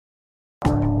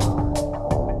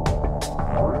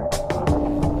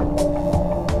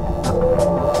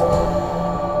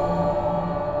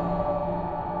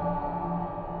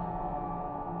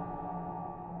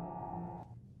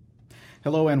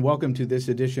Hello and welcome to this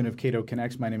edition of Cato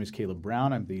Connects. My name is Caleb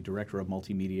Brown. I'm the Director of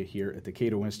Multimedia here at the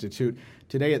Cato Institute.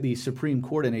 Today at the Supreme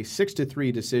Court in a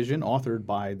 6-3 decision authored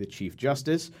by the Chief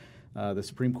Justice, the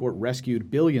Supreme Court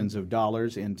rescued billions of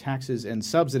dollars in taxes and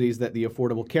subsidies that the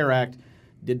Affordable Care Act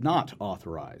did not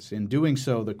authorize. In doing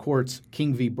so, the court's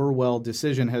King v. Burwell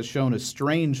decision has shown a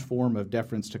strange form of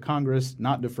deference to Congress,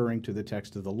 not deferring to the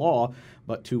text of the law,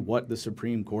 but to what the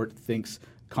Supreme Court thinks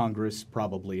Congress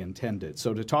probably intended.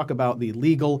 So to talk about the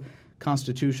legal,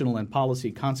 constitutional, and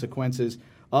policy consequences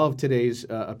of today's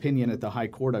opinion at the High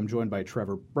Court, I'm joined by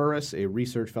Trevor Burrus, a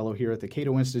research fellow here at the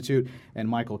Cato Institute, and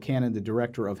Michael Cannon, the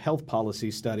Director of Health Policy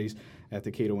Studies at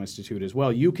the Cato Institute as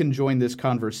well. You can join this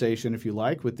conversation, if you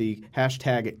like, with the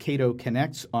hashtag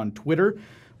CatoConnects on Twitter.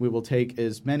 We will take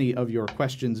as many of your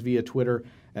questions via Twitter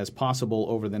as possible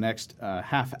over the next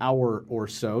half hour or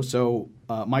so. So,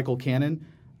 Michael Cannon,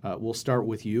 we'll start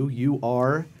with you. You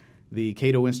are the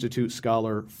Cato Institute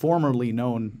scholar formerly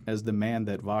known as the man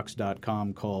that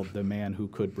Vox.com called the man who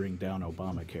could bring down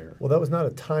Obamacare. Well, that was not a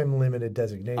time-limited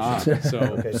designation.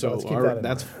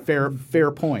 That's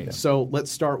fair point. Yeah. So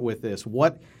let's start with this.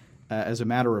 What, as a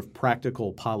matter of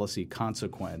practical policy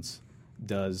consequence,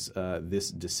 does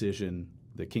this decision,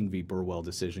 the King v. Burwell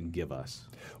decision, give us?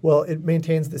 Well, it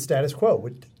maintains the status quo,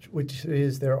 which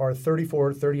is there are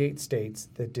 38 states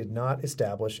that did not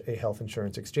establish a health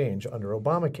insurance exchange under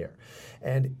Obamacare.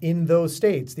 And in those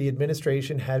states, the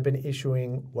administration had been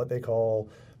issuing what they call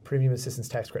premium assistance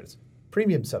tax credits,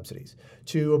 premium subsidies,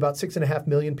 to about 6.5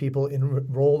 million people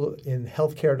enrolled in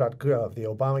healthcare.gov, the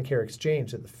Obamacare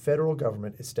exchange that the federal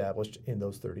government established in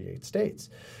those 38 states.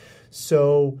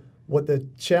 So what the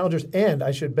challengers, and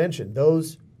I should mention,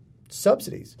 those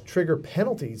subsidies trigger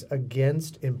penalties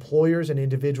against employers and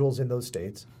individuals in those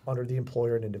states under the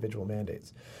employer and individual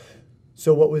mandates.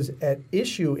 So what was at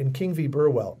issue in King v.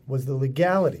 Burwell was the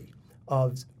legality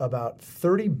of about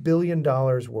 $30 billion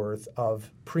worth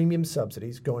of premium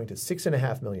subsidies going to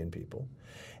 6.5 million people,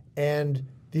 and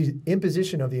the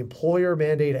imposition of the employer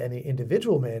mandate and the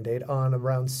individual mandate on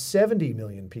around 70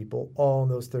 million people, all in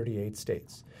those 38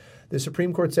 states. The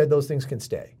Supreme Court said those things can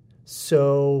stay.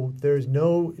 So there's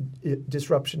no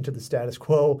disruption to the status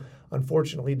quo.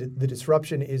 Unfortunately, the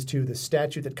disruption is to the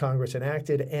statute that Congress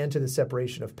enacted and to the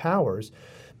separation of powers,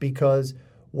 because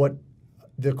what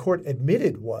the court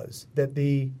admitted was that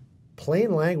the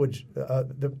plain language,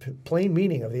 the plain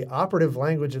meaning of the operative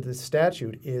language of the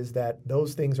statute is that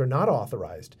those things are not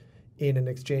authorized in an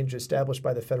exchange established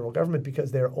by the federal government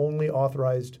because they're only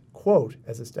authorized, quote,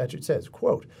 as the statute says,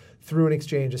 quote, through an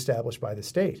exchange established by the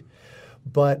state.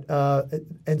 But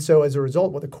and so as a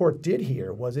result, what the court did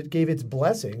here was it gave its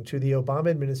blessing to the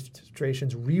Obama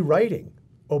administration's rewriting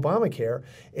Obamacare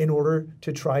in order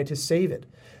to try to save it.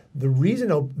 The reason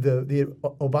the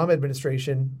Obama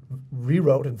administration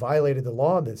rewrote and violated the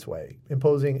law in this way,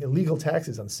 imposing illegal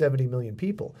taxes on 70 million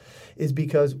people, is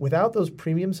because without those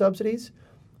premium subsidies,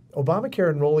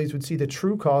 Obamacare enrollees would see the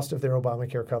true cost of their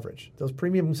Obamacare coverage. Those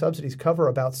premium subsidies cover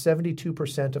about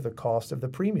 72% of the cost of the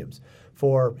premiums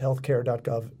for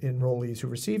healthcare.gov enrollees who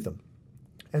receive them.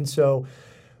 And so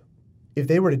if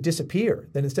they were to disappear,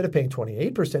 then instead of paying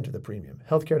 28% of the premium,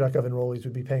 healthcare.gov enrollees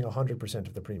would be paying 100%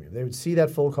 of the premium. They would see that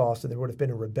full cost, and there would have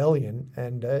been a rebellion,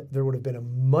 and there would have been a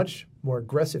much more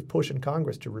aggressive push in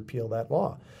Congress to repeal that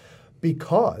law,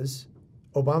 because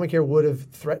Obamacare would have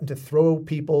threatened to throw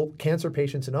people, cancer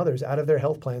patients and others, out of their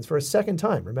health plans for a second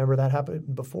time. Remember, that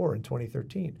happened before in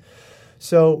 2013.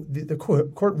 So the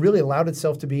court really allowed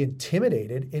itself to be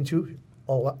intimidated into,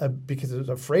 because it was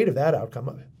afraid of that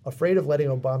outcome, afraid of letting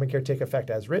Obamacare take effect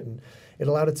as written. It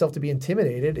allowed itself to be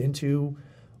intimidated into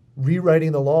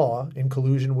rewriting the law in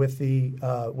collusion with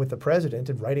the president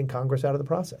and writing Congress out of the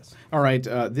process. All right.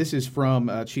 This is from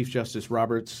Chief Justice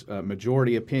Roberts'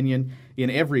 majority opinion. In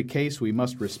every case, we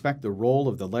must respect the role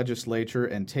of the legislature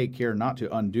and take care not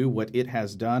to undo what it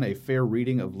has done. A fair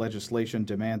reading of legislation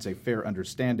demands a fair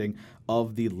understanding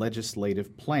of the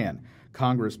legislative plan.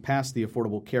 Congress passed the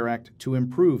Affordable Care Act to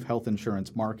improve health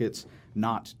insurance markets,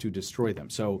 not to destroy them.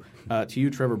 So to you,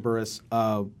 Trevor Burrus,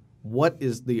 what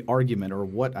is the argument, or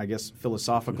what, I guess,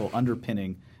 philosophical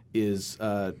underpinning is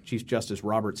Chief Justice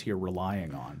Roberts here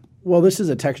relying on? Well, this is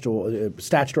a textual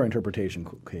statutory interpretation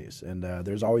case, and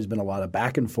there's always been a lot of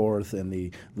back and forth in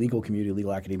the legal community,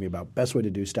 legal academia, about best way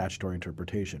to do statutory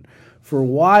interpretation. For a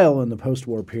while in the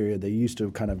post-war period, they used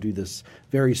to kind of do this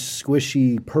very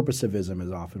squishy purposivism,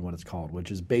 is often what it's called,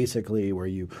 which is basically where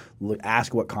you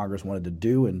ask what Congress wanted to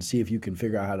do and see if you can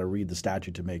figure out how to read the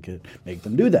statute to make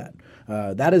them do that.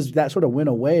 That sort of went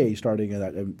away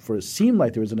starting for it seemed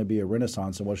like there was going to be a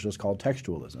renaissance in what's just called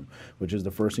textualism, which is the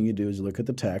first thing you do is you look at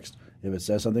the text text. If it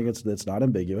says something that's not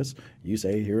ambiguous, you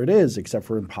say, here it is, except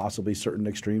for in possibly certain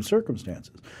extreme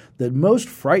circumstances. The most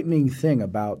frightening thing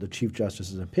about the Chief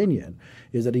Justice's opinion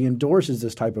is that he endorses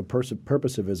this type of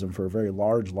purposivism for a very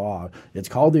large law. It's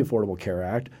called the Affordable Care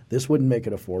Act. This wouldn't make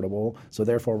it affordable, so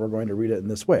therefore we're going to read it in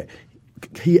this way.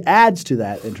 He adds to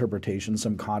that interpretation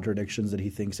some contradictions that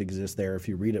he thinks exist there if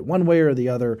you read it one way or the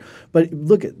other. But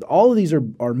look, all of these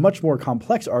are much more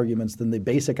complex arguments than the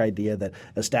basic idea that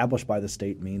established by the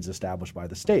state means established by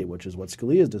the state, which is what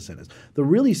Scalia's dissent is. The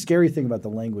really scary thing about the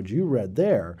language you read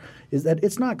there is that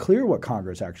it's not clear what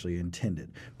Congress actually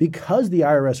intended. Because the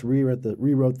IRS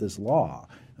rewrote this law,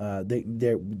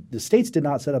 the states did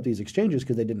not set up these exchanges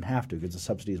because they didn't have to, because the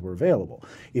subsidies were available.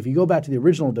 If you go back to the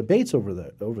original debates over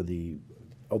the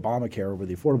Obamacare, over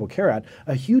the Affordable Care Act,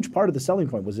 a huge part of the selling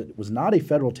point was it was not a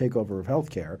federal takeover of health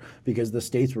care because the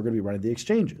states were going to be running the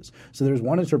exchanges. So there's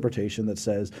one interpretation that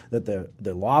says that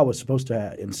the law was supposed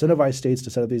to incentivize states to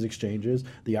set up these exchanges.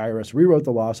 The IRS rewrote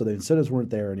the law so the incentives weren't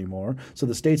there anymore. So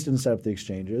the states didn't set up the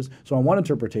exchanges. So on one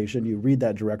interpretation, you read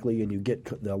that directly and you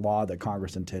get the law that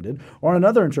Congress intended. Or on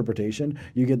another interpretation,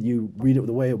 you read it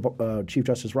the way Chief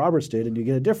Justice Roberts did and you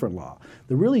get a different law.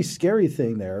 The really scary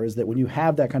thing there is that when you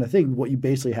have that kind of thing, what you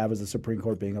basically have is the Supreme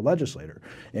Court being a legislator.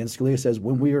 And Scalia says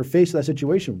when we are faced with that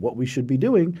situation, what we should be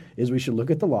doing is we should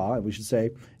look at the law and we should say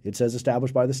it says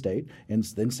established by the state, and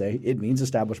then say it means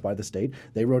established by the state.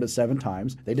 They wrote it 7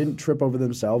 times. They didn't trip over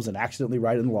themselves and accidentally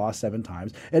write it in the law 7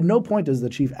 times. At no point does the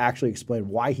chief actually explain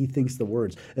why he thinks the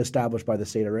words established by the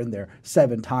state are in there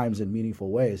 7 times in meaningful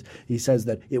ways. He says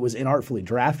that it was inartfully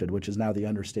drafted, which is now the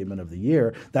understatement of the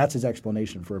year. That's his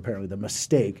explanation for apparently the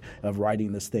mistake of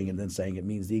writing this thing and then saying it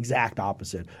means the exact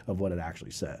opposite of what it actually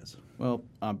says. Well,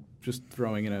 I'm just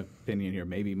throwing in an opinion here.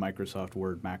 Maybe Microsoft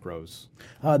Word macros.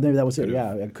 Maybe that was it.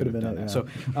 Yeah, it could have been done it. that.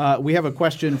 Yeah. So we have a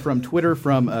question from Twitter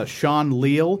from Sean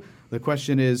Leal. The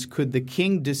question is, could the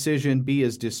King decision be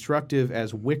as destructive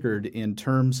as Wickard in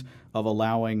terms of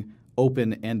allowing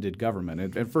open-ended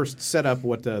government? And first, set up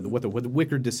what the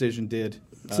Wickard decision did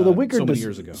so many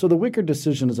years ago. So the Wickard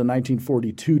decision is a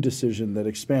 1942 decision that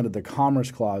expanded the Commerce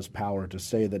Clause power to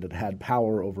say that it had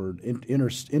power over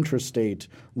intrastate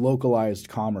localized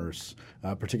commerce,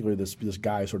 particularly this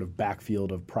guy sort of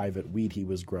backfield of private wheat he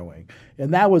was growing.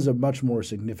 And that was a much more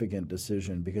significant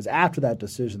decision because after that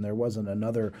decision, there wasn't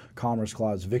another Commerce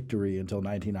Clause victory until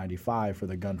 1995 for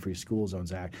the Gun-Free School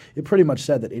Zones Act. It pretty much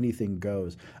said that anything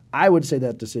goes. I would say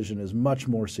that decision is much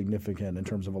more significant in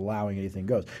terms of allowing anything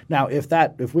goes. Now, if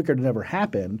Wickard never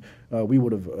happened, we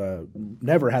would have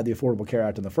never had the Affordable Care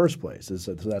Act in the first place.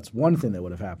 So that's one thing that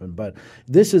would have happened. But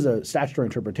this is a statutory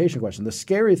interpretation question. The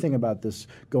scary thing about this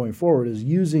going forward is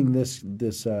using this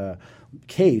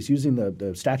case, using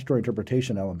the statutory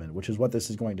interpretation element, which is what this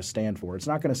is going to stand for. It's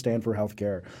not going to stand for health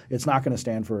care. It's not going to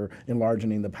stand for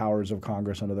enlarging the powers of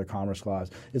Congress under the Commerce Clause.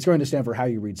 It's going to stand for how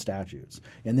you read statutes.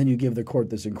 And then you give the court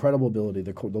this incredible ability,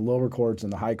 the lower courts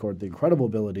and the high court, the incredible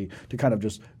ability to kind of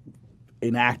just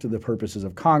enact the purposes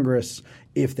of Congress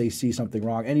if they see something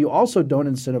wrong. And you also don't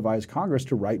incentivize Congress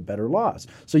to write better laws.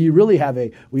 So you really have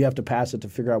we have to pass it to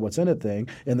figure out what's in it thing,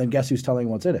 and then guess who's telling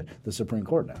what's in it? The Supreme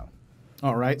Court now.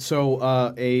 All right.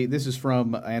 So this is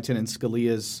from Antonin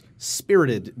Scalia's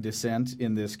spirited dissent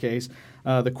in this case.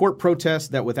 The court protests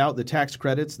that without the tax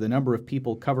credits, the number of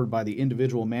people covered by the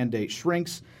individual mandate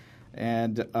shrinks.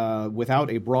 And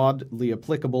without a broadly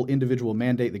applicable individual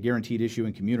mandate, the guaranteed issue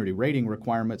and community rating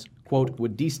requirements, quote,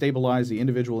 would destabilize the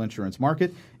individual insurance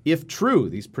market. If true,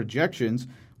 these projections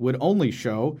would only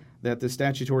show that the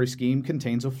statutory scheme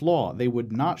contains a flaw. They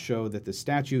would not show that the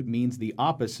statute means the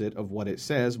opposite of what it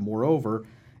says. Moreover,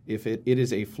 if it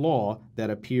is a flaw that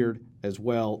appeared as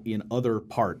well in other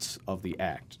parts of the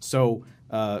Act. So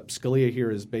Scalia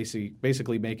here is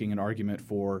basically making an argument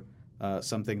for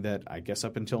something that I guess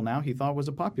up until now he thought was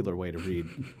a popular way to read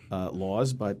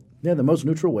laws. But yeah, the most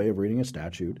neutral way of reading a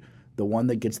statute, the one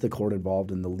that gets the court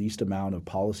involved in the least amount of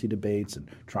policy debates and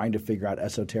trying to figure out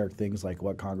esoteric things like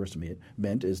what Congress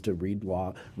meant, is to read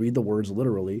the words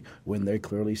literally when they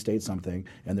clearly state something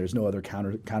and there's no other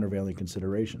countervailing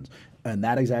considerations. And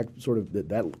that exact sort of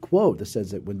that quote that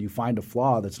says that when you find a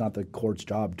flaw, that's not the court's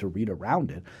job to read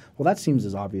around it. Well, that seems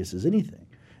as obvious as anything.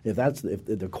 If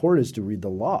the court is to read the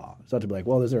law, it's not to be like,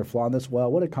 well, is there a flaw in this?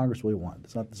 Well, what did Congress really want?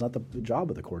 It's not the job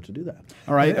of the court to do that.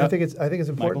 All right. I think it's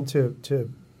important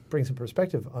to bring some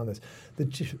perspective on this. The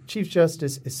Chief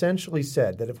Justice essentially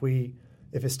said that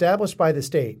if established by the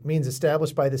state means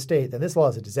established by the state, then this law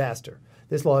is a disaster.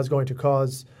 This law is going to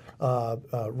cause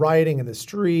rioting in the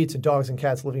streets and dogs and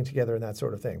cats living together and that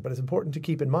sort of thing. But it's important to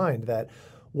keep in mind that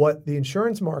what the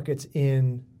insurance markets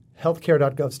in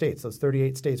healthcare.gov states, those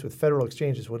 38 states with federal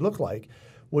exchanges, would look like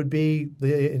would be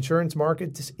the insurance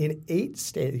markets in 8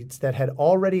 states that had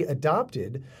already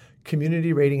adopted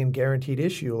community rating and guaranteed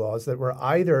issue laws that were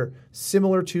either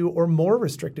similar to or more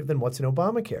restrictive than what's in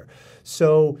Obamacare.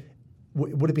 So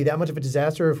would it be that much of a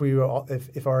disaster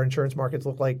if our insurance markets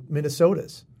look like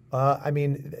Minnesota's? I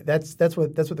mean, that's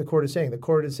what the court is saying. The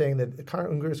court is saying that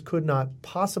Congress could not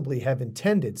possibly have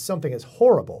intended something as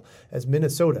horrible as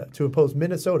Minnesota to impose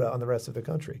Minnesota on the rest of the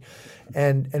country,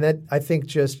 and that I think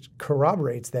just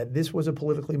corroborates that this was a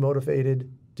politically motivated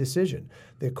decision.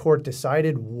 The court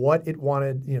decided what it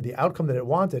wanted, the outcome that it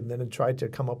wanted, and then it tried to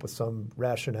come up with some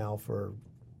rationale for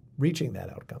reaching that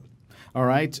outcome. All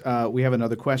right. We have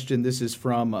another question. This is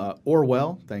from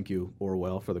Orwell. Thank you,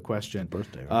 Orwell, for the question.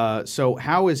 Birthday. So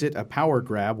how is it a power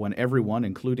grab when everyone,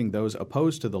 including those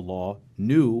opposed to the law,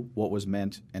 knew what was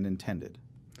meant and intended?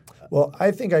 Well,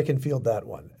 I think I can field that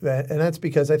one. And that's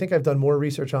because I think I've done more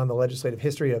research on the legislative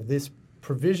history of this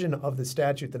provision of the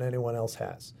statute than anyone else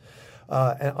has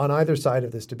on either side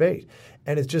of this debate.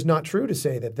 And it's just not true to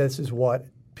say that this is what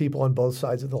people on both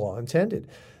sides of the law intended.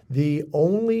 The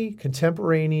only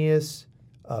contemporaneous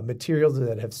materials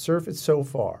that have surfaced so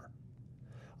far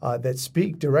that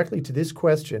speak directly to this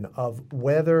question of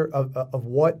whether of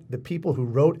what the people who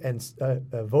wrote and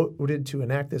voted to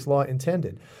enact this law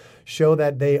intended show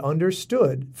that they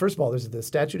understood. First of all, there's the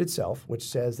statute itself, which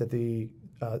says that the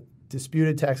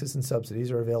disputed taxes and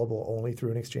subsidies are available only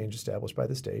through an exchange established by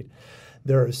the state.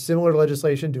 There is similar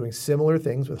legislation doing similar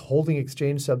things with holding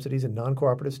exchange subsidies in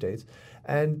non-cooperative states.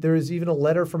 And there is even a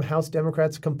letter from House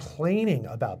Democrats complaining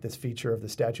about this feature of the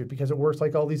statute because it works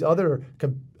like all these other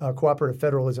cooperative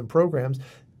federalism programs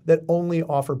that only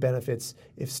offer benefits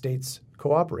if states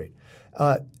cooperate.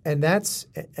 And that's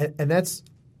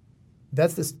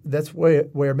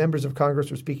where members of Congress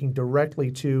were speaking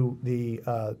directly to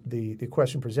the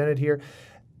question presented here.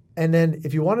 And then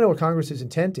if you want to know what Congress's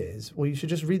intent is, well, you should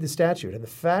just read the statute. And the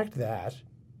fact that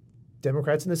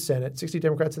Democrats in the Senate, 60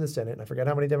 Democrats in the Senate, and I forget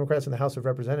how many Democrats in the House of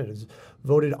Representatives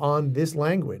voted on this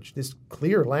language, this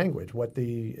clear language, what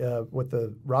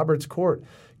the Roberts Court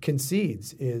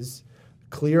concedes is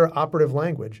clear operative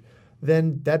language,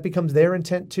 then that becomes their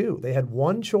intent too. They had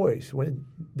one choice when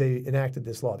they enacted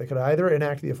this law. They could either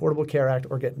enact the Affordable Care Act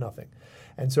or get nothing.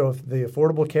 And so if the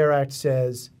Affordable Care Act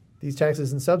says these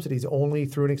taxes and subsidies only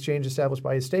through an exchange established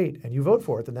by a state, and you vote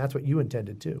for it, then that's what you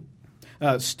intended too.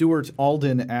 Stuart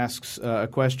Alden asks a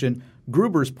question.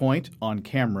 Gruber's point on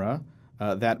camera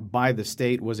that by the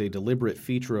state was a deliberate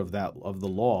feature of the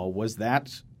law, was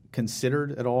that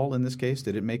considered at all in this case?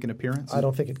 Did it make an appearance? I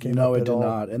don't think it came No, up it at did all.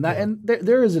 not. And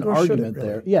there is an argument really?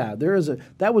 there. Yeah,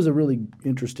 that was a really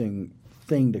interesting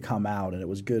thing to come out, and it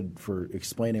was good for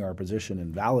explaining our position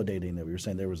and validating that we were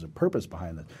saying there was a purpose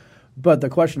behind this. But the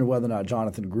question of whether or not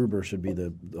Jonathan Gruber should be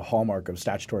the hallmark of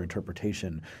statutory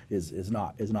interpretation is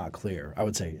not clear. I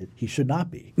would say he should not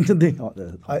be.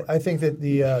 I think that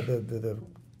the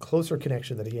closer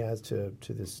connection that he has to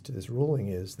this ruling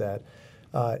is that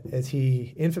as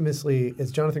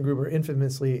Jonathan Gruber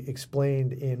infamously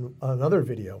explained in another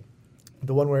video,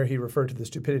 the one where he referred to the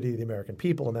stupidity of the American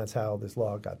people, and that's how this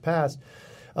law got passed.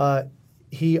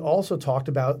 He also talked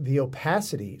about the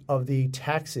opacity of the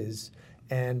taxes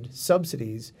and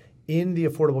subsidies in the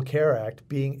Affordable Care Act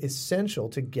being essential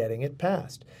to getting it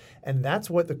passed. And that's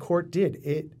what the court did.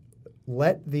 It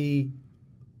let the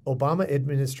Obama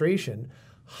administration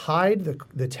hide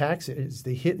the taxes,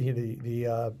 the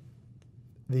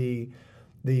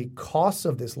costs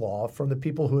of this law from the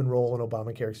people who enroll in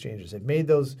Obamacare exchanges. It made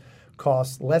those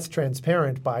costs less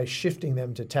transparent by shifting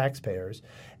them to taxpayers.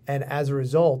 And as a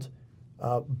result,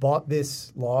 bought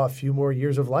this law a few more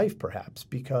years of life, perhaps,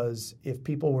 because if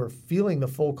people were feeling the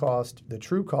full cost, the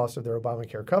true cost of their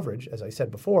Obamacare coverage, as I said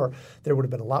before, there would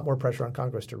have been a lot more pressure on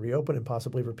Congress to reopen and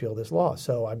possibly repeal this law.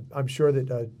 So I'm sure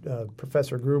that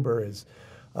Professor Gruber is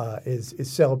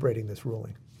celebrating this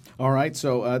ruling. All right,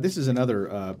 so this is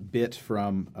another bit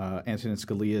from Antonin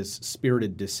Scalia's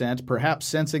Spirited Dissent. Perhaps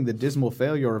sensing the dismal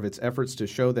failure of its efforts to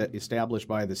show that established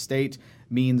by the state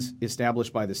means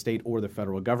established by the state or the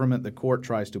federal government, the court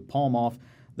tries to palm off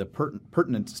the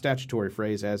pertinent statutory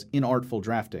phrase as inartful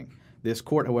drafting. This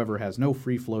court, however, has no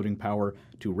free-floating power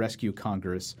to rescue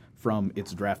Congress from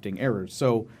its drafting errors.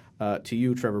 So to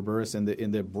you, Trevor Burrus, in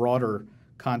the broader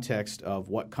context of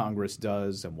what Congress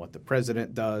does and what the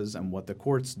president does and what the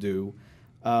courts do,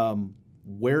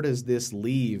 where does this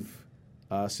leave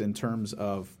us in terms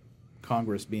of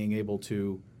Congress being able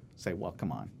to say, well,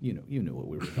 come on, you knew what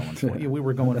we were going for. We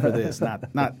were going for this,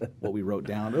 not what we wrote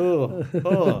down.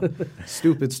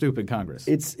 Stupid Congress.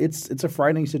 It's a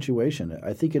frightening situation.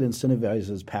 I think it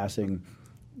incentivizes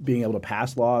being able to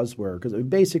pass laws because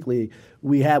basically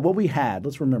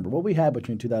let's remember what we had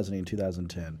between 2008 and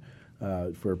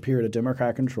 2010 for a period of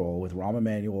Democrat control with Rahm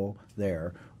Emanuel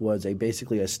there was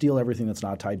basically a steal everything that's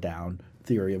not tied down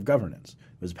theory of governance.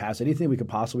 It was pass anything we could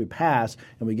possibly pass,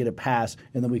 and we get it passed,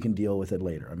 and then we can deal with it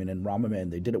later. I mean, in Rahm Emanuel,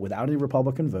 they did it without any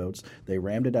Republican votes. They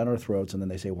rammed it down our throats, and then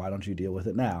they say, why don't you deal with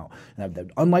it now?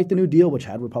 And unlike the New Deal, which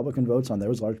had Republican votes on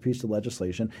those large pieces of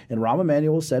legislation, and Rahm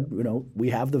Emanuel said, we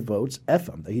have the votes, F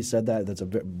them. He said that. That's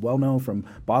well-known from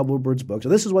Bob Woodward's book. So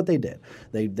this is what they did.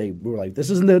 They were like, this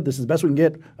is the best we can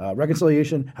get,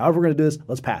 reconciliation, however we're going to do this,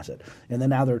 let's pass it. And then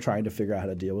now they're trying to figure out how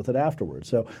to deal with it afterwards.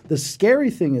 So the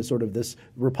scary thing is sort of this,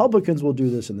 Republicans will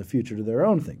do this in the future to their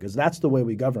own thing, because that's the way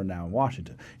we govern now in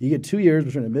Washington. You get 2 years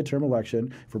between a midterm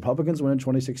election. If Republicans win in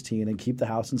 2016 and keep the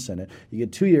House and Senate, you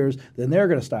get 2 years, then they're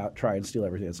going to try and steal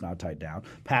everything that's not tied down,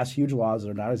 pass huge laws that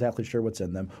are not exactly sure what's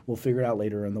in them. We'll figure it out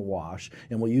later in the wash,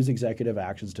 and we'll use executive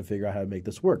actions to figure out how to make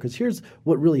this work. Because here's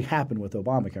what really happened with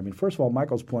Obamacare. I mean, first of all,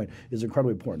 Michael's point is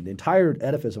incredibly important. The entire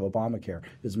edifice of Obamacare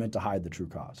is meant to hide the true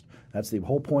cost. That's the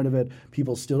whole point of it.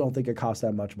 People still don't think it costs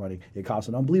that much money. It costs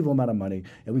an unbelievable amount of money,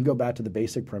 and we can go back to the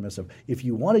basic premise of if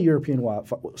you want a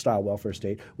European-style welfare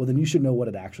state, well, then you should know what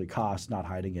it actually costs, not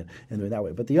hiding it and doing it that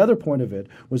way. But the other point of it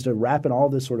was to wrap in all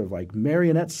this sort of like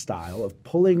marionette style of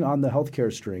pulling on the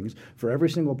healthcare strings for every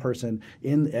single person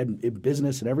in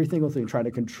business and every single thing, trying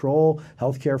to control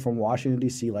healthcare from Washington,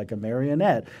 D.C. like a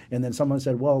marionette. And then someone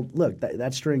said, well, look,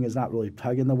 that string is not really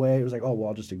tugging the way. It was like, oh, well,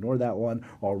 I'll just ignore that one,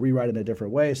 or I'll rewrite it in a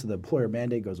different way so the employer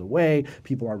mandate goes away.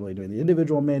 People aren't really doing the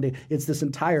individual mandate. It's this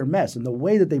entire mess. And the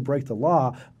way that they break the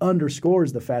law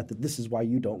underscores the fact that this is why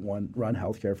you don't run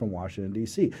healthcare from Washington,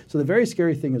 D.C. So the very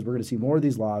scary thing is we're going to see more of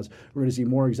these laws. We're going to see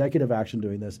more executive action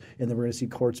doing this, and then we're going to see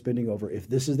courts bending over if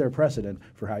this is their precedent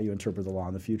for how you interpret the law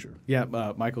in the future. Yeah,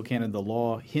 Michael Cannon, the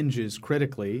law hinges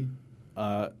critically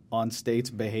on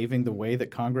states behaving the way that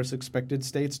Congress expected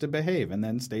states to behave, and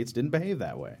then states didn't behave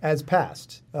that way. As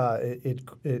passed, it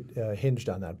hinged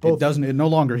on that. It no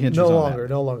longer hinges on that.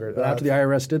 No longer. But after the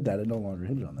IRS did that, it no longer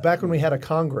hinged on that. Back when we had a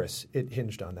Congress, it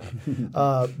hinged on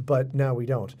that. But now we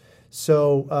don't.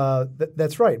 So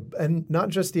that's right. And not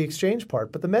just the exchange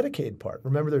part, but the Medicaid part.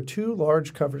 Remember, there are two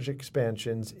large coverage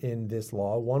expansions in this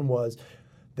law. One was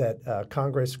that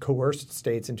Congress coerced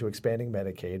states into expanding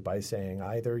Medicaid by saying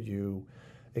either you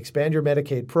expand your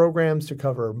Medicaid programs to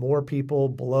cover more people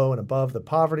below and above the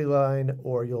poverty line,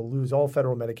 or you'll lose all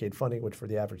federal Medicaid funding, which for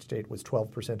the average state was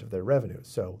 12% of their revenue.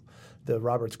 So the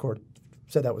Roberts Court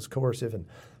said that was coercive and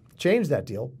changed that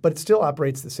deal, but it still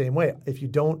operates the same way. If you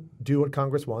don't do what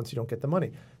Congress wants, you don't get the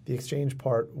money. The exchange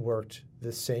part worked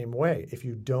the same way. If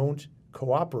you don't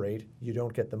cooperate, you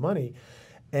don't get the money.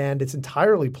 And it's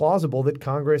entirely plausible that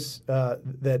Congress,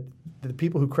 that the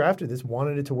people who crafted this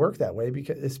wanted it to work that way,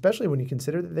 because especially when you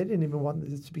consider that they didn't even want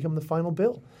this to become the final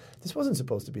bill. This wasn't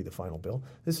supposed to be the final bill.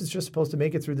 This is just supposed to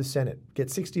make it through the Senate,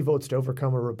 get 60 votes to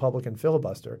overcome a Republican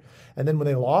filibuster. And then when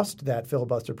they lost that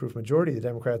filibuster-proof majority, the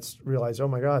Democrats realized, oh,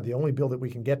 my God, the only bill that we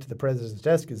can get to the president's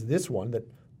desk is this one that,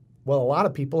 well, a lot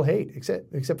of people hate,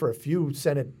 except for a few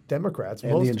Senate Democrats.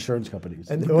 And the insurance companies.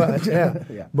 And,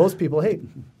 yeah. Most people hate.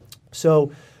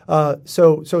 So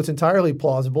it's entirely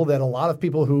plausible that a lot of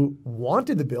people who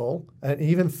wanted the bill and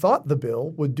even thought the bill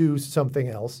would do something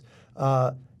else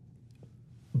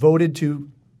voted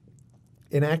to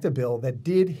enact a bill that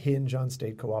did hinge on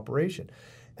state cooperation.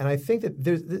 And I think that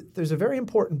there's a very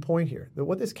important point here, that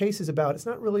what this case is about, it's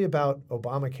not really about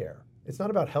Obamacare. It's not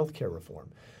about health care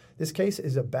reform. This case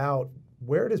is about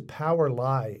where does power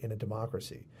lie in a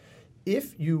democracy.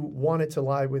 If you want it to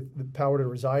lie with the power to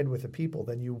reside with the people,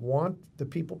 then you want the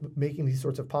people making these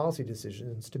sorts of policy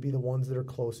decisions to be the ones that are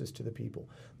closest to the people.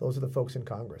 Those are the folks in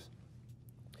Congress.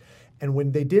 And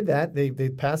when they did that, they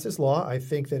passed this law. I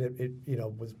think that it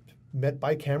was met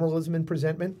bicameralism in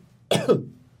presentment.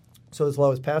 So this law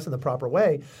was passed in the proper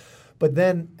way. But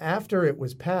then after it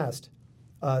was passed,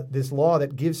 this law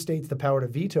that gives states the power to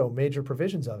veto major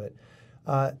provisions of it,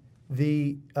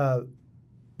 the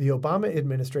Obama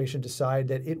administration decided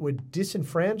that it would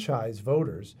disenfranchise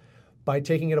voters by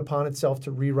taking it upon itself to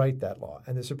rewrite that law,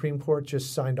 and the Supreme Court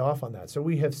just signed off on that. So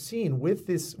we have seen with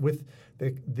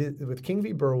King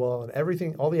v. Burwell and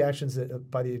everything, all the actions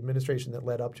by the administration that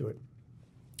led up to it,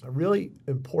 a really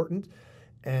important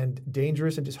and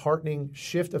dangerous and disheartening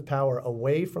shift of power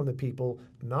away from the people,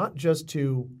 not just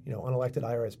to unelected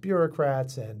IRS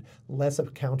bureaucrats and less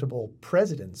accountable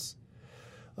presidents,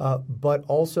 but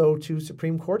also to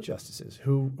Supreme Court justices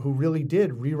who really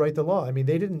did rewrite the law. I mean,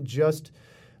 they didn't just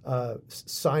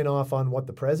sign off on what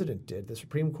the president did. The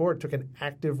Supreme Court took an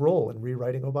active role in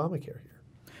rewriting Obamacare here.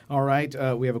 All right.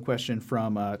 We have a question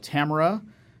from Tamara.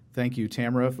 Thank you,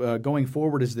 Tamara. Going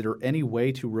forward, is there any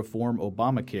way to reform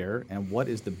Obamacare, and what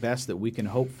is the best that we can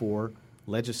hope for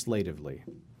legislatively?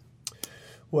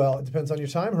 Well, it depends on your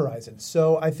time horizon.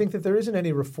 So I think that there isn't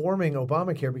any reforming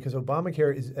Obamacare because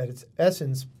Obamacare is at its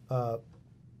essence a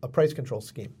price control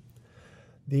scheme.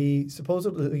 The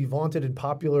supposedly vaunted and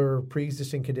popular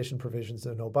pre-existing condition provisions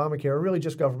in Obamacare are really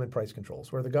just government price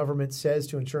controls, where the government says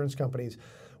to insurance companies,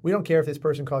 we don't care if this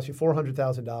person costs you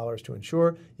 $400,000 to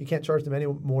insure, you can't charge them any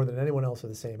more than anyone else of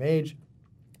the same age.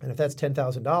 And if that's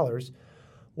 $10,000,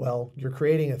 well, you're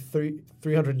creating a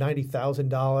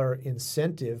 $390,000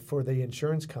 incentive for the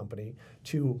insurance company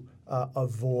to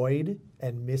avoid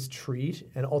and mistreat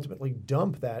and ultimately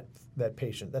dump that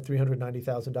patient, that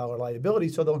 $390,000 liability,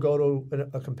 so they'll go to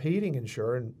a competing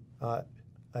insurer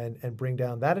and bring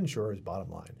down that insurer's bottom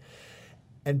line.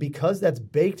 And because that's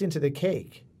baked into the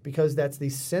cake, because that's the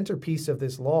centerpiece of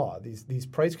this law, these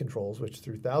price controls, which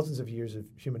through thousands of years of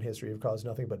human history have caused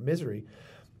nothing but misery,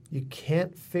 you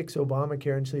can't fix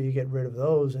Obamacare until you get rid of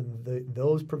those, and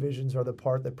those provisions are the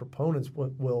part that proponents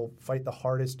will fight the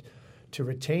hardest to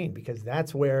retain, because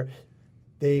that's where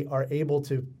they are able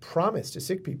to promise to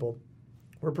sick people,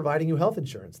 we're providing you health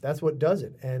insurance. That's what does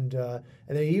it. And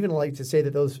they even like to say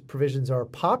that those provisions are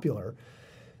popular.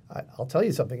 I'll tell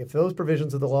you something. If those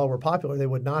provisions of the law were popular, they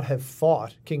would not have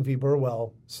fought King v.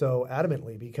 Burwell so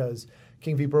adamantly, because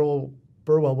King v. Burwell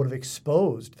would have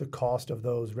exposed the cost of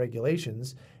those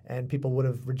regulations and people would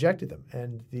have rejected them.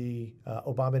 And the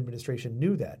Obama administration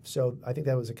knew that. So I think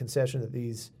that was a concession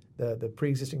that the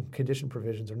pre-existing condition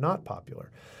provisions are not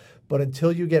popular. But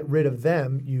until you get rid of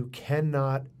them, you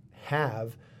cannot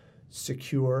have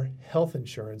secure health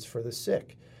insurance for the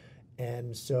sick.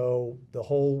 And so the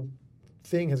whole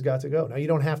thing has got to go. Now, you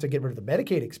don't have to get rid of the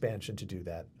Medicaid expansion to do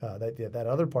that, that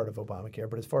other part of Obamacare.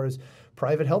 But as far as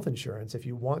private health insurance, if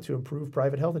you want to improve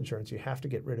private health insurance, you have to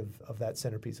get rid of that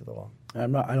centerpiece of the law.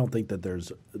 I don't think that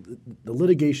there's the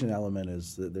litigation element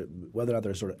is whether or not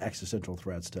there's sort of existential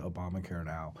threats to Obamacare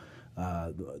now.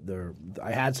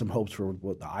 I had some hopes for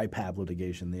what the IPAB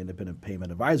litigation, the Independent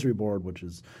Payment Advisory Board, which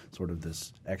is sort of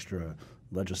this extra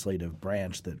legislative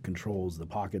branch that controls the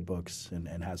pocketbooks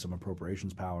and has some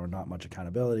appropriations power and not much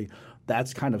accountability.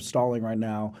 That's kind of stalling right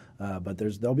now, but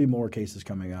there'll be more cases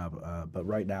coming up. But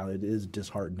right now, it is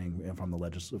disheartening from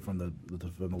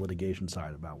the litigation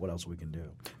side about what else we can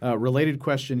do. Related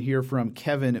question here from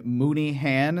Kevin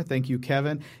Mooneyhan. Thank you,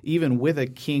 Kevin. Even with a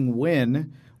King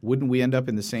win, wouldn't we end up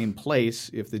in the same place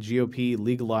if the GOP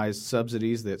legalized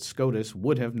subsidies that SCOTUS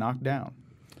would have knocked down?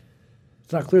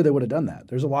 It's not clear they would have done that.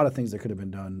 There's a lot of things that could have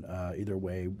been done either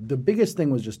way. The biggest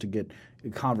thing was just to get a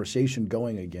conversation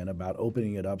going again about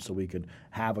opening it up so we could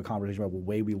have a conversation about the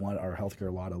way we want our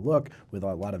healthcare law to look with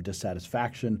a lot of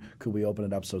dissatisfaction. Could we open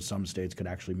it up so some states could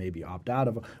actually maybe opt out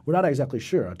of it? We're not exactly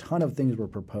sure. A ton of things were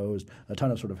proposed. A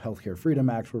ton of sort of healthcare freedom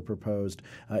acts were proposed.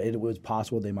 It was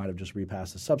possible they might have just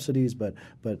repassed the subsidies, but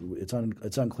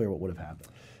it's unclear what would have happened.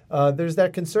 There's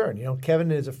that concern. You know,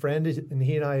 Kevin is a friend, and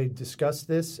he and I discussed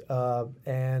this,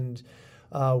 and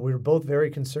we were both very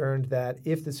concerned that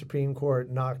if the Supreme Court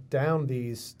knocked down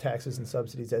these taxes and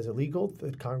subsidies as illegal,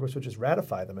 that Congress would just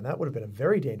ratify them, and that would have been a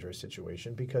very dangerous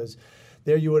situation, because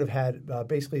there you would have had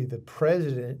basically the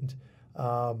president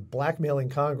blackmailing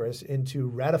Congress into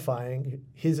ratifying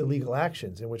his illegal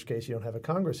actions, in which case you don't have a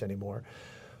Congress anymore.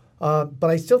 But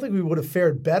I still think we would have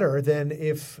fared better than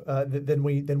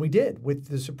we did, with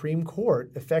the Supreme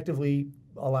Court effectively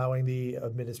allowing the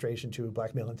administration to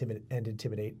blackmail and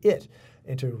intimidate it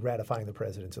into ratifying the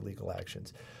president's illegal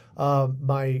actions.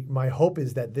 My hope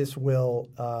is that this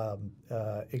will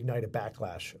ignite a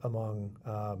backlash among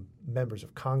members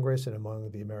of Congress and among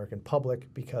the American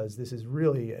public, because this is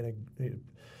really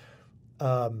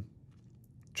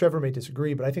Trevor may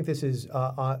disagree, but I think this is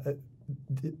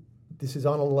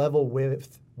on a level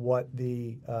with what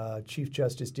the Chief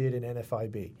Justice did in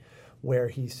NFIB, where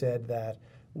he said that,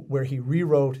 where he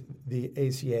rewrote the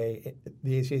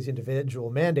ACA's individual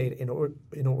mandate in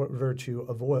order to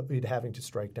avoid having to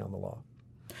strike down the law.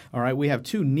 All right, we have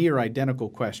two near identical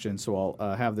questions, so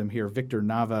I'll have them here. Victor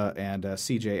Nava and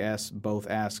CJS both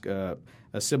ask a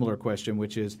similar question,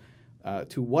 which is,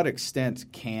 to what extent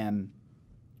can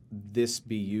this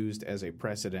be used as a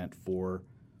precedent for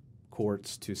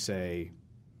courts to say,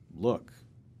 look,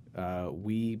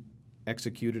 we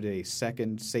executed a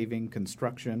second saving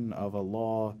construction of a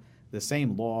law, the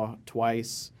same law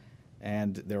twice.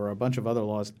 and there are a bunch of other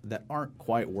laws that aren't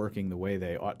quite working the way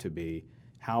they ought to be.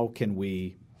 How can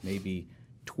we maybe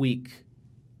tweak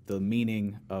the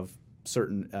meaning of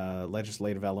certain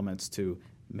legislative elements to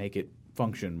make it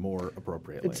function more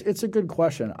appropriately? It's a good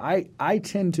question. I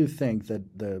tend to think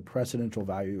that the precedential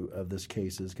value of this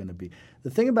case is going to be – the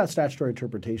thing about statutory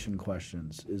interpretation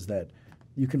questions is that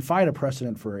you can find a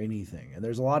precedent for anything. And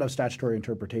there's a lot of statutory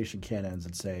interpretation canons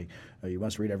that say you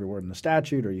must read every word in the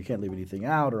statute or you can't leave anything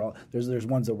out. Or there's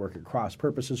ones that work at cross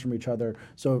purposes from each other.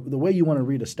 So the way you want to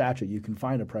read a statute, you can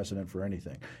find a precedent for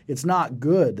anything. It's not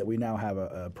good that we now have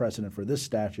a precedent for this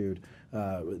statute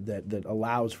that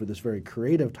allows for this very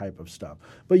creative type of stuff.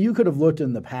 But you could have looked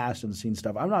in the past and seen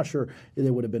stuff. I'm not sure it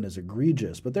would have been as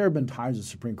egregious, but there have been times the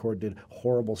Supreme Court did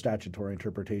horrible statutory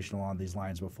interpretation along these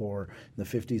lines before in the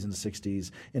 50s and 60s.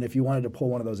 And if you wanted to pull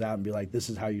one of those out and be like, this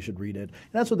is how you should read it.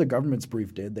 And that's what the government's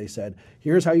brief did. They said,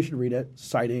 here's how you should read it,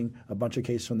 citing a bunch of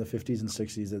cases from the 50s and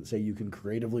 60s that say you can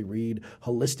creatively read,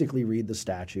 holistically read the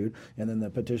statute. And then the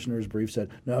petitioner's brief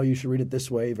said, no, you should read it this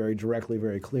way, very directly,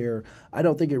 very clear. I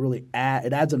don't think it really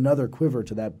it adds another quiver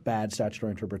to that bad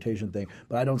statutory interpretation thing,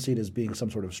 but I don't see it as being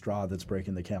some sort of straw that's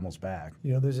breaking the camel's back.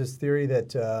 You know, there's this theory that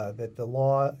the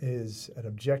law is an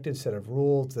objective set of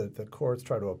rules that the courts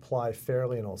try to apply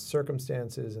fairly in all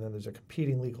circumstances, and then there's a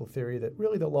competing legal theory that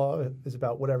really the law is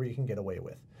about whatever you can get away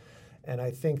with. And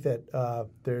I think that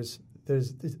there's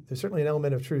certainly an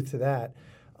element of truth to that.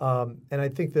 And I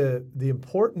think the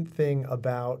important thing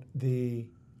about the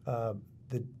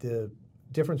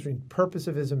difference between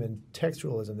purposivism and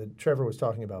textualism that Trevor was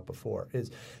talking about before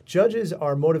is judges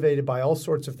are motivated by all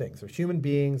sorts of things. They're human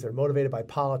beings. They're motivated by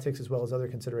politics as well as other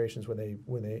considerations when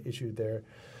they issue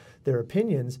their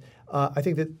opinions. I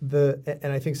think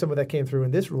and I think some of that came through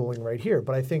in this ruling right here.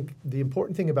 But I think the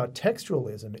important thing about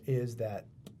textualism is that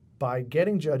by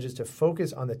getting judges to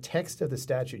focus on the text of the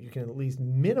statute, you can at least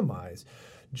minimize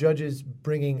judges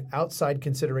bringing outside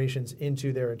considerations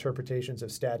into their interpretations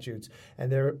of statutes,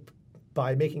 and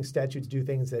by making statutes do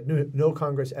things that no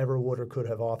Congress ever would or could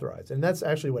have authorized. And that's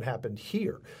actually what happened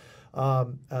here.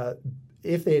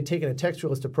 If they had taken a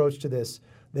textualist approach to this,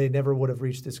 they never would have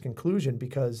reached this conclusion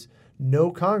because no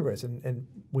Congress, and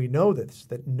we know this,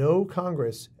 that no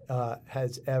Congress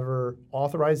has ever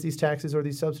authorized these taxes or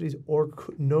these subsidies,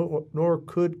 nor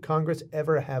could Congress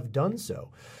ever have done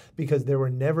so because there were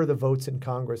never the votes in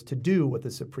Congress to do what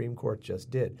the Supreme Court just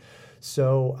did.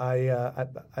 So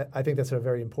I think that's a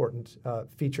very important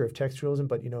feature of textualism,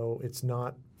 but it's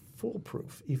not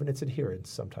foolproof. Even its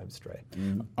adherents sometimes stray.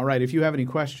 All right. If you have any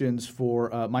questions for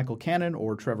Michael Cannon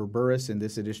or Trevor Burrus in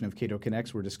this edition of Cato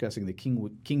Connects, we're discussing the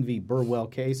King v. Burwell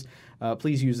case.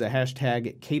 Please use the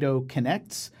hashtag Cato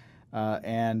Connects,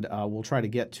 and we'll try to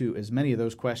get to as many of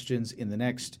those questions in the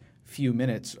next few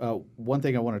minutes. One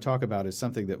thing I want to talk about is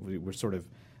something that we were sort of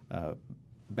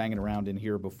banging around in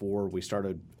here before we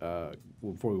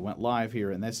went live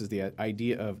here, and this is the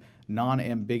idea of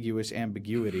non-ambiguous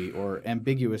ambiguity or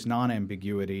ambiguous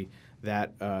non-ambiguity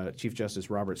that Chief Justice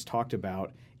Roberts talked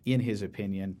about in his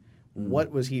opinion.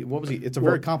 What was he? It's a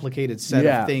very complicated set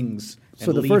of things.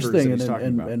 So the first thing,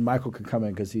 and Michael can come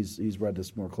in because he's read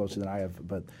this more closely than I have,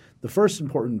 but the first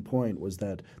important point was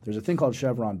that there's a thing called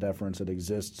Chevron deference that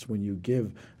exists when you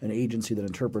give an agency that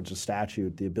interprets a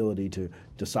statute the ability to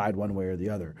decide one way or the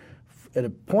other. At a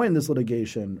point in this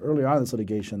litigation, early on in this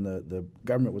litigation, the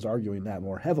government was arguing that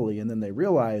more heavily, and then they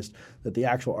realized that the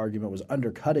actual argument was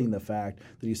undercutting the fact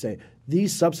that you say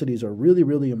these subsidies are really,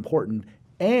 really important,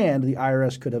 and the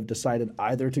IRS could have decided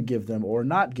either to give them or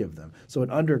not give them. So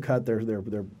it undercut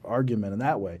their argument in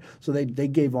that way. So they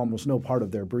gave almost no part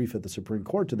of their brief at the Supreme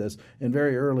Court to this. And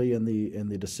very early in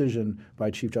the decision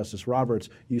by Chief Justice Roberts,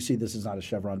 you see this is not a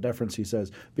Chevron deference, he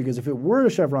says, because if it were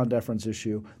a Chevron deference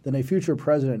issue, then a future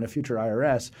president and a future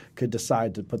IRS could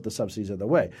decide to put the subsidies the other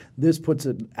way. This puts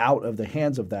it out of the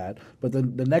hands of that. But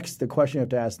then the question you have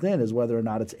to ask then is whether or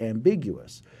not it's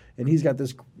ambiguous. And he's got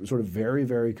this sort of very,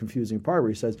 very confusing part where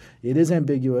he says it is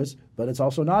ambiguous, but it's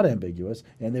also not ambiguous,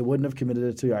 and they wouldn't have committed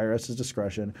it to the IRS's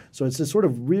discretion. So it's this sort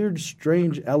of weird,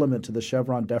 strange element to the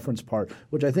Chevron deference part,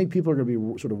 which I think people are going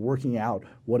to be sort of working out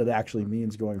what it actually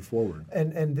means going forward.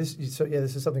 And this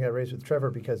is something I raised with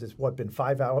Trevor because it's been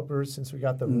 5 hours since we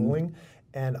got the ruling.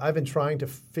 And I've been trying to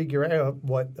figure out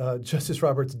what Justice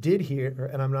Roberts did here,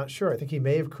 and I'm not sure. I think he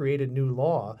may have created new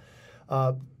law.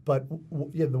 But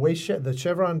the way the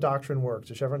Chevron doctrine works,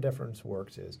 the Chevron deference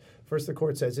works is first the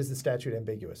court says, is the statute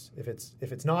ambiguous? If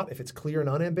it's clear and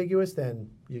unambiguous,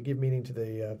 then you give meaning to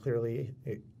the clearly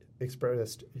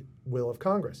expressed will of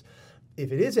Congress.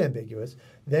 If it is ambiguous,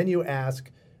 then you ask,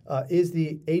 is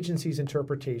the agency's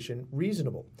interpretation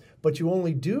reasonable? But you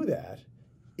only do that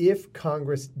if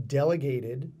Congress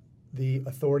delegated the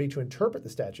authority to interpret the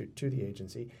statute to the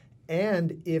agency,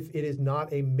 and if it is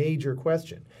not a major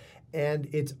question. And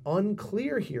it's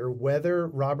unclear here whether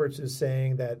Roberts is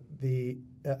saying that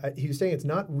he's saying it's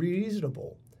not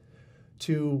reasonable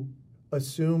to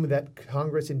assume that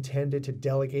Congress intended to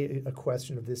delegate a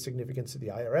question of this significance to the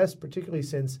IRS, particularly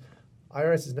since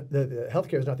IRS is the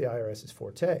healthcare is not the IRS's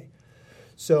forte.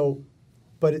 So,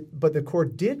 but the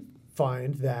court did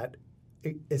find that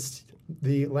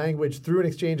the language through an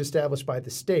exchange established by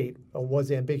the state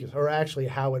was ambiguous, or actually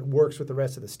how it works with the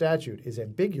rest of the statute is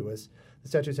ambiguous. The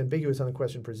statute is ambiguous on the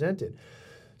question presented.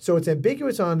 So it's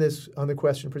ambiguous on the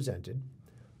question presented,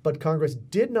 but Congress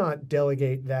did not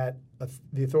delegate the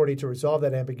authority to resolve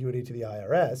that ambiguity to the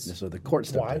IRS. So the court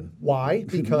stepped in. Why?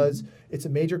 Because it's a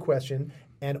major question,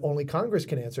 and only Congress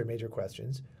can answer major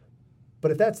questions. But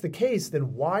if that's the case,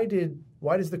 then why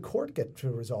does the court get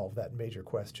to resolve that major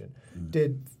question?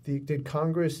 Did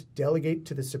Congress delegate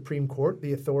to the Supreme Court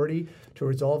the authority to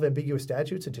resolve ambiguous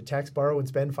statutes and to tax, borrow, and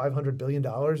spend $500 billion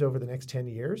over the next 10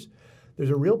 years? There's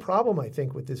a real problem, I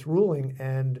think, with this ruling,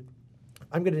 and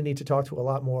I'm going to need to talk to a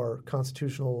lot more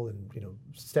constitutional and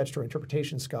statutory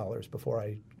interpretation scholars before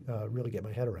I really get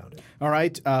my head around it. All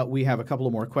right. We have a couple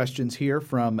of more questions here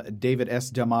from David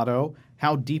S. D'Amato.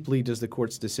 How deeply does the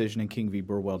court's decision in King v.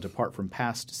 Burwell depart from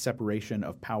past separation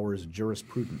of powers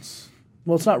jurisprudence?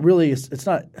 Well, it's not really.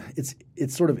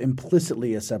 It's sort of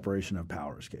implicitly a separation of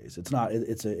powers case. It's not.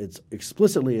 It's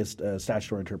explicitly a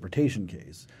statutory interpretation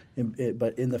case.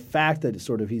 But in the fact that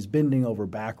he's bending over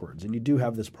backwards, and you do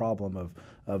have this problem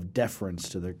of deference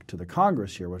to the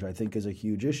Congress here, which I think is a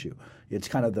huge issue. It's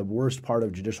kind of the worst part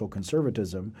of judicial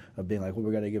conservatism of being like, well,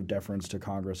 we've got to give deference to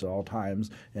Congress at all times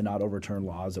and not overturn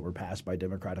laws that were passed by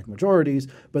Democratic majorities,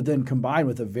 but then combined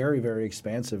with a very, very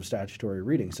expansive statutory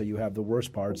reading. So you have the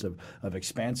worst parts of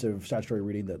expansive statutory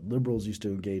reading that liberals used to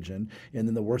engage in, and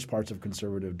then the worst parts of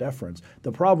conservative deference.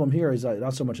 The problem here is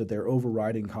not so much that they're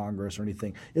overriding Congress or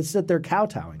anything. It's that they're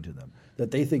kowtowing to them,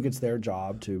 that they think it's their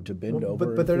job to bend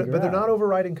over. But they're not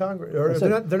overriding Congress, or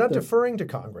they're not deferring to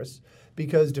Congress,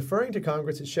 because deferring to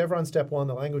Congress is Chevron step one.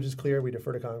 The language is clear. We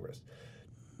defer to Congress.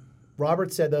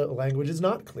 Roberts said the language is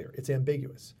not clear. It's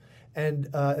ambiguous, and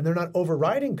they're not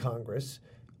overriding Congress.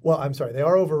 Well, I'm sorry, they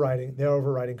are overriding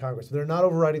Congress. They're not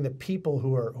overriding the people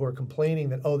who are complaining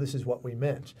that, oh, this is what we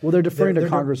meant. Well, they're deferring to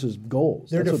Congress's goals.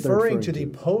 They're deferring to the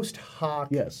post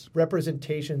hoc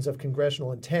representations of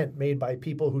congressional intent made by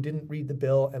people who didn't read the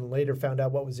bill and later found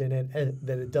out what was in it and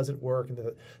that it doesn't work and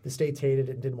the states hated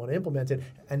it and didn't want to implement it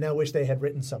and now wish they had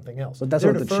written something else. But that's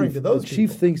they're what the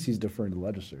chief thinks he's deferring to the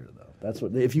legislator, though. That's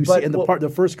what if you see in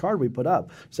the first card we put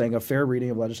up saying a fair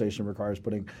reading of legislation requires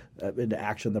putting into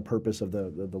action the purpose of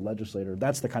the legislator.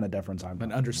 That's the kind of deference I'm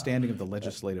an understanding of the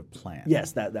legislative plan.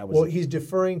 Yes, that was. Well, he's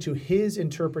deferring to his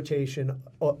interpretation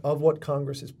of what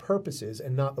Congress's purpose is,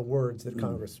 and not the words that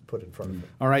Congress put in front of him.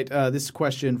 All right, this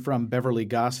question from Beverly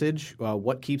Gossage: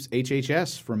 what keeps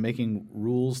HHS from making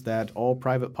rules that all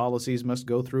private policies must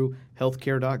go through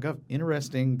healthcare.gov?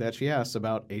 Interesting that she asks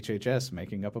about HHS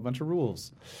making up a bunch of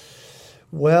rules.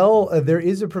 Well, there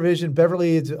is a provision.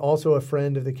 Beverly is also a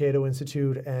friend of the Cato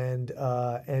Institute, and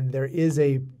there is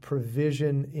a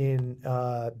provision in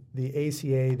the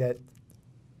ACA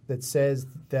that says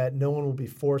that no one will be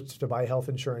forced to buy health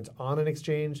insurance on an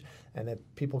exchange, and that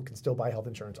people can still buy health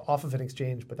insurance off of an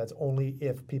exchange, but that's only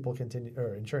if people continue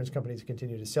or insurance companies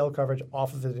continue to sell coverage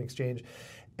off of an exchange.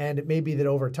 And it may be that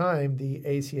over time the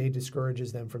ACA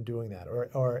discourages them from doing that,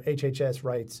 or HHS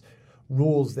writes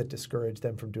rules that discourage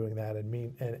them from doing that and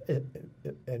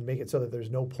make it so that there's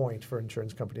no point for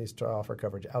insurance companies to offer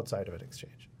coverage outside of an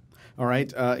exchange. All right.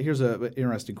 Here's an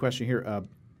interesting question here.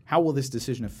 How will this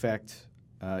decision affect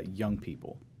young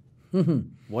people?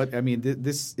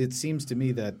 It seems to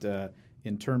me that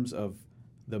in terms of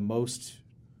the most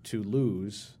to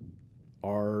lose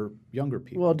are younger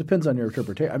people. Well, it depends on your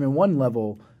interpretation. I mean, one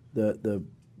level, the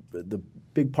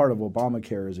big part of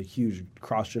Obamacare is a huge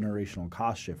cross-generational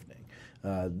cost shifting.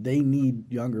 They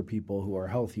need younger people who are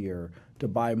healthier to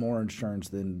buy more insurance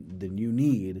than you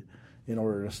need in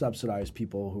order to subsidize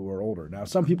people who are older. Now,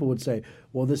 some people would say,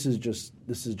 well, this is just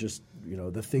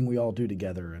the thing we all do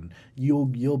together, and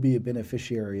you'll be a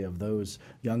beneficiary of those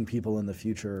young people in the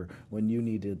future when you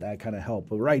need that kind of help.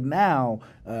 But right now,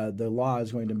 the law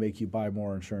is going to make you buy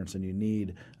more insurance than you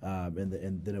need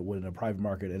than it would in a private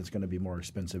market, and it's going to be more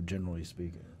expensive, generally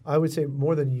speaking. I would say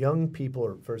more than young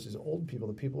people versus old people,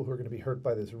 the people who are going to be hurt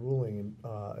by this ruling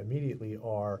immediately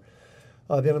are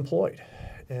the unemployed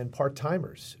and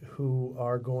part-timers who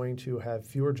are going to have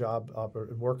fewer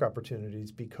work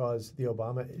opportunities because the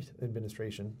Obama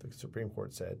administration, the Supreme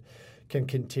Court said, can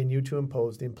continue to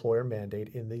impose the employer mandate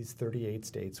in these 38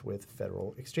 states with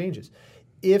federal exchanges.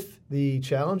 If the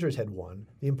challengers had won,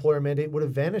 the employer mandate would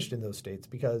have vanished in those states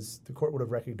because the court would have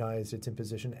recognized its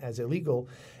imposition as illegal.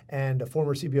 And a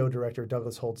former CBO director,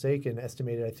 Douglas Holtz-Eakin,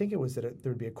 estimated, I think it was that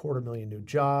there would be 250,000 new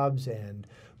jobs and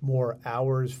more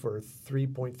hours for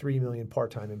 3.3 million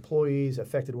part-time employees.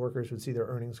 Affected workers would see their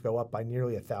earnings go up by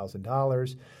nearly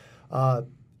 $1,000.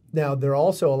 Now, there are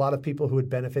also a lot of people who would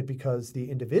benefit because the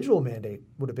individual mandate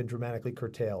would have been dramatically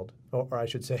curtailed, or I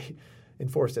should say,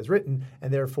 enforced as written,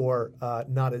 and therefore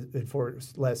not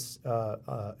enforced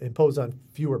imposed on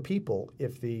fewer people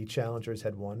if the challengers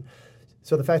had won.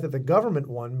 So the fact that the government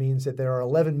won means that there are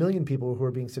 11 million people who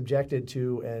are being subjected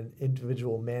to an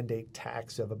individual mandate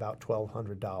tax of about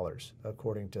 $1,200,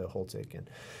 according to Holtz-Eakin.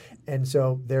 And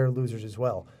so they're losers as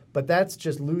well. But that's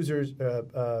just losers,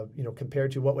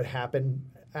 compared to what would happen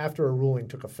after a ruling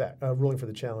took effect. Ruling for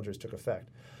the challengers took effect.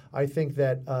 I think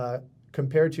that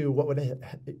compared to what would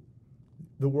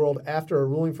the world after a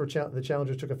ruling for the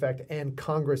challengers took effect and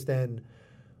Congress then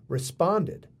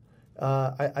responded,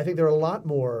 I think there are a lot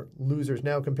more losers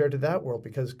now compared to that world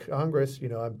because Congress,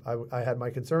 I had my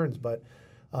concerns, but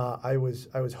I was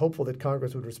hopeful that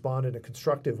Congress would respond in a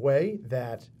constructive way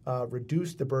that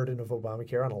reduced the burden of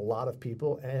Obamacare on a lot of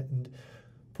people and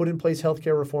put in place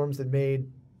healthcare reforms that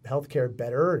made healthcare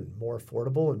better and more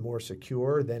affordable and more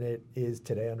secure than it is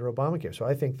today under Obamacare. So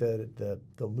I think the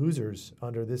losers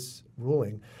under this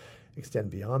ruling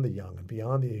extend beyond the young and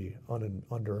beyond the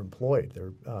underemployed.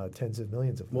 There are tens of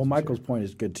millions of losers. Well, Michael's point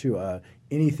is good too.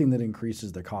 Anything that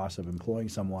increases the cost of employing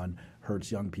someone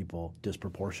hurts young people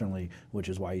disproportionately, which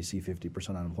is why you see 50%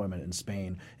 unemployment in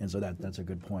Spain. And so that's a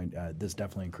good point. This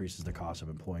definitely increases the cost of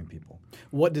employing people.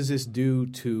 What does this do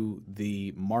to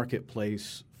the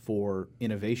marketplace for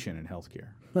innovation in healthcare?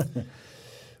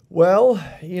 Well,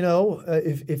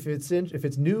 if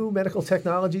it's new medical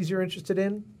technologies you're interested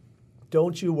in,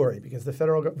 don't you worry, because the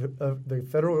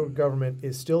federal government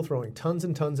is still throwing tons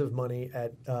and tons of money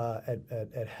at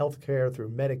healthcare through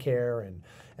Medicare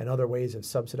and other ways of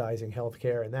subsidizing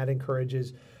healthcare, and that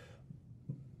encourages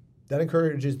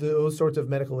those sorts of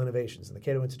medical innovations. And the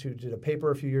Cato Institute did a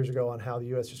paper a few years ago on how the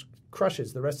U.S. just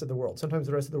crushes the rest of the world, sometimes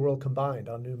the rest of the world combined,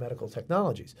 on new medical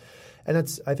technologies. And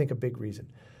that's, I think, a big reason.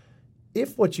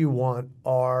 If what you want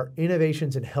are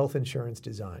innovations in health insurance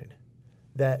design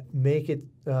that make it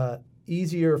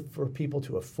easier for people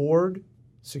to afford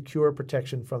secure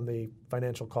protection from the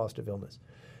financial cost of illness,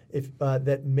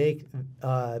 that make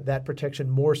that protection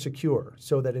more secure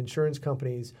so that insurance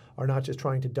companies are not just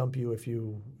trying to dump you if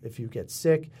you get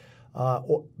sick,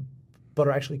 but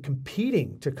are actually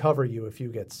competing to cover you if you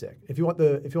get sick. If you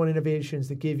want innovations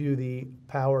that give you the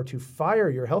power to fire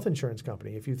your health insurance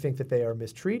company if you think that they are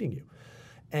mistreating you,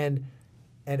 and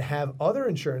have other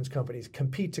insurance companies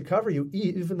compete to cover you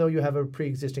even though you have a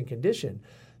pre-existing condition,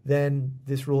 then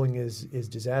this ruling is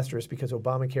disastrous because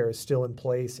Obamacare is still in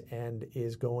place and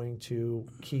is going to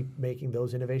keep making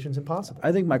those innovations impossible.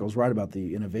 I think Michael's right about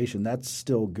the innovation. That's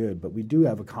still good, but we do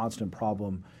have a constant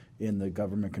problem in the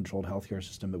government-controlled healthcare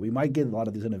system that we might get a lot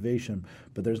of this innovation,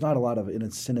 but there's not a lot of an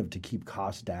incentive to keep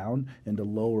costs down and to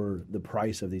lower the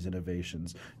price of these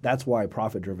innovations. That's why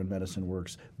profit-driven medicine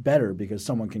works better, because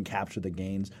someone can capture the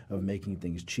gains of making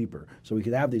things cheaper. So we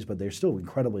could have these, but they're still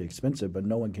incredibly expensive, but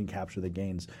no one can capture the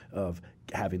gains of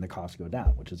having the cost go down,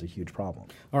 which is a huge problem.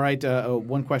 All right,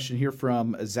 one question here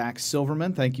from Zach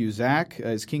Silverman. Thank you, Zach.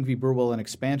 Is King v. Burwell an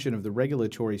expansion of the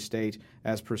regulatory state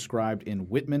as prescribed in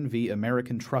Whitman v.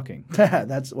 American Trucking?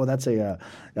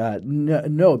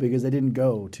 No, because they didn't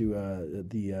go to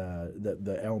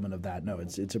the element of that. No,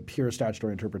 it's a pure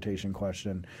statutory interpretation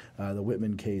question. The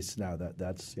Whitman case, now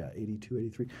that's 82,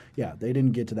 83. Yeah, they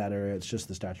didn't get to that area. It's just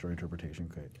the statutory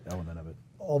interpretation element of it.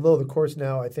 Although the courts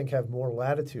now, I think, have more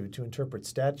latitude to interpret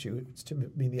statutes to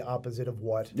mean the opposite of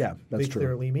what they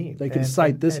clearly mean. They can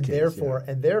cite this case.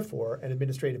 And therefore, an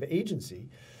administrative agency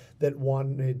that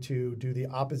wanted to do the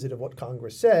opposite of what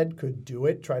Congress said could do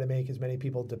it, try to make as many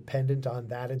people dependent on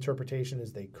that interpretation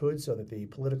as they could so that the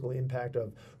political impact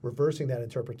of reversing that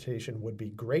interpretation would be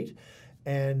great.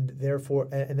 And therefore,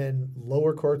 and then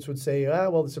lower courts would say,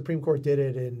 well, the Supreme Court did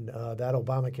it in that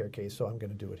Obamacare case, so I'm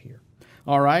going to do it here.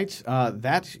 All right.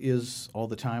 That is all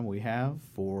the time we have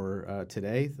for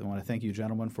today. I want to thank you,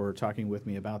 gentlemen, for talking with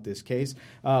me about this case.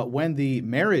 When the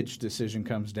marriage decision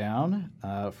comes down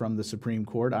from the Supreme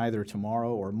Court, either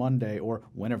tomorrow or Monday or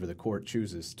whenever the court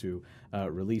chooses to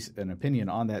release an opinion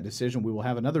on that decision, we will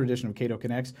have another edition of Cato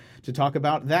Connects to talk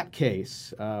about that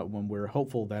case when we're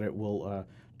hopeful that it will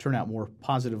turn out more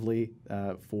positively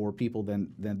for people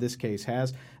than this case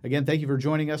has. Again, thank you for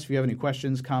joining us. If you have any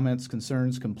questions, comments,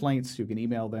 concerns, complaints, you can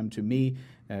email them to me,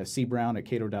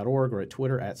 cbrown@cato.org, or at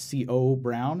Twitter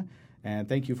 @cobrown. And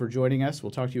thank you for joining us. We'll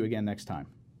talk to you again next time.